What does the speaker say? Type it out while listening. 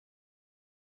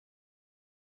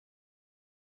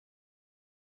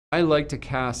I like to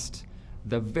cast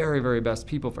the very, very best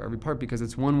people for every part because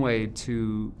it's one way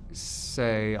to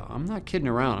say, I'm not kidding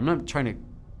around. I'm not trying to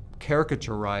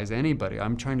caricaturize anybody.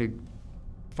 I'm trying to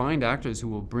find actors who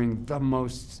will bring the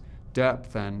most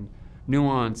depth and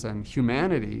nuance and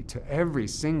humanity to every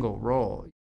single role.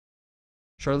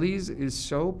 Charlize is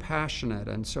so passionate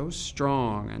and so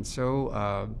strong and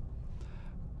so,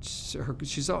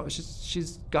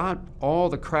 she's got all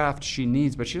the craft she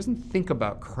needs, but she doesn't think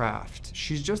about craft.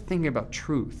 She's just thinking about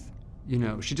truth. You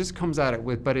know, she just comes at it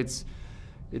with, but it's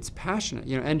passionate.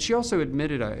 You know, and she also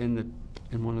admitted in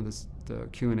one of the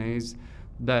Q&As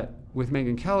that with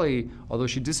Megyn Kelly, although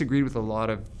she disagreed with a lot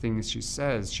of things she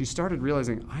says, she started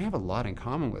realizing I have a lot in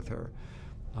common with her.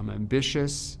 I'm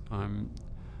ambitious. I'm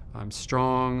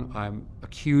strong. I'm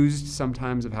accused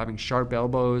sometimes of having sharp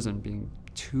elbows and being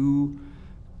too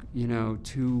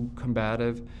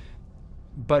combative.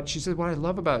 But she said, what I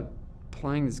love about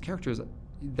playing this character is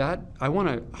that I want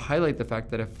to highlight the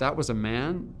fact that if that was a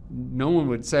man, no one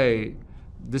would say,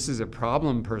 this is a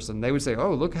problem person. They would say,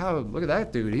 oh, look at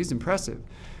that dude, he's impressive.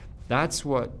 That's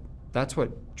what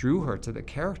drew her to the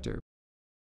character.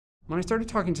 When I started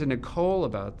talking to Nicole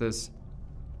about this,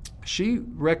 she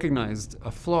recognized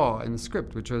a flaw in the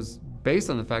script, which was based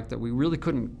on the fact that we really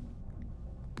couldn't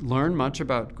learn much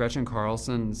about Gretchen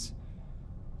Carlson's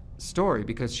story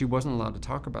because she wasn't allowed to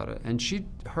talk about it. And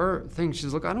her thing,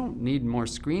 she's look, I don't need more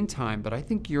screen time, but I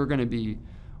think you're going to be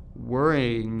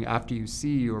worrying after you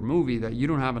see your movie that you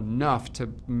don't have enough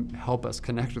to help us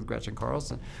connect with Gretchen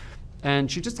Carlson. And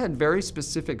she just had very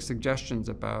specific suggestions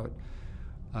about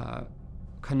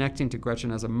connecting to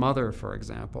Gretchen as a mother, for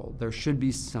example. There should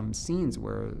be some scenes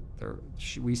where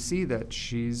we see that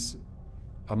she's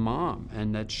a mom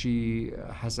and that she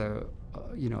has a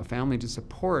family to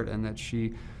support and that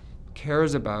she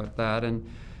cares about that. And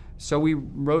so we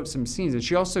wrote some scenes, and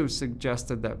she also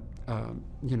suggested that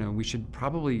we should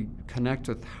probably connect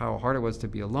with how hard it was to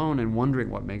be alone and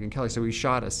wondering what Megyn Kelly. So we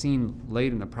shot a scene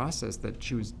late in the process that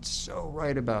she was so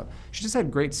right about. She just had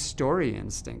great story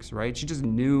instincts, right? She just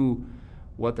knew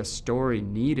what the story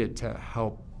needed to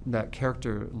help that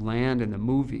character land in the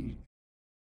movie.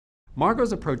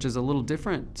 Margot's approach is a little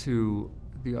different to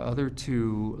the other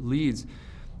two leads.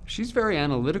 She's very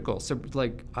analytical. So,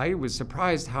 like, I was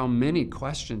surprised how many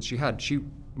questions she had.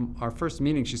 Our first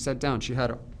meeting, she sat down. She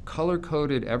had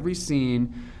color-coded every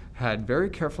scene, had very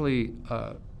carefully,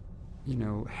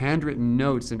 handwritten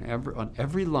notes on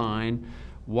every line.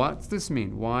 What's this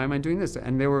mean? Why am I doing this?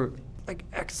 And they were like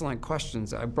excellent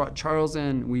questions. I brought Charles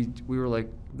in. We were like,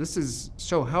 this is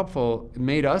so helpful. It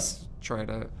made us try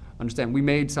to understand. We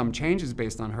made some changes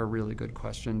based on her really good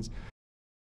questions.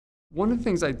 One of the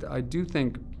things I do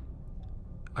think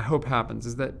I hope happens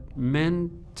is that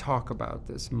men talk about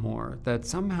this more, that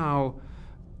somehow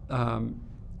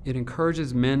it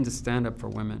encourages men to stand up for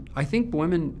women. I think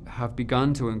women have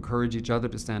begun to encourage each other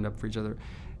to stand up for each other.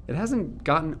 It hasn't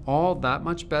gotten all that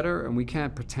much better, and we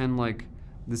can't pretend like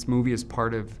this movie is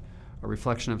part of a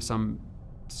reflection of some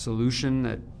solution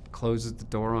that closes the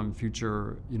door on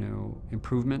future,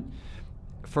 improvement.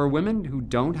 For women who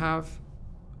don't have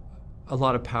a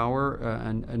lot of power,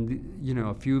 and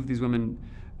a few of these women,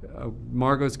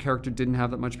 Margot's character didn't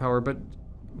have that much power, but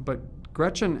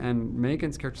Gretchen and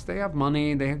Megyn's characters, they have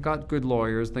money, they got good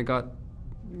lawyers, they got,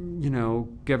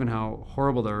 given how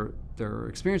horrible their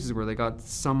experiences were, they got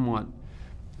some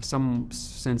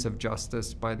sense of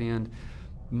justice by the end.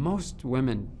 Most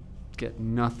women get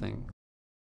nothing.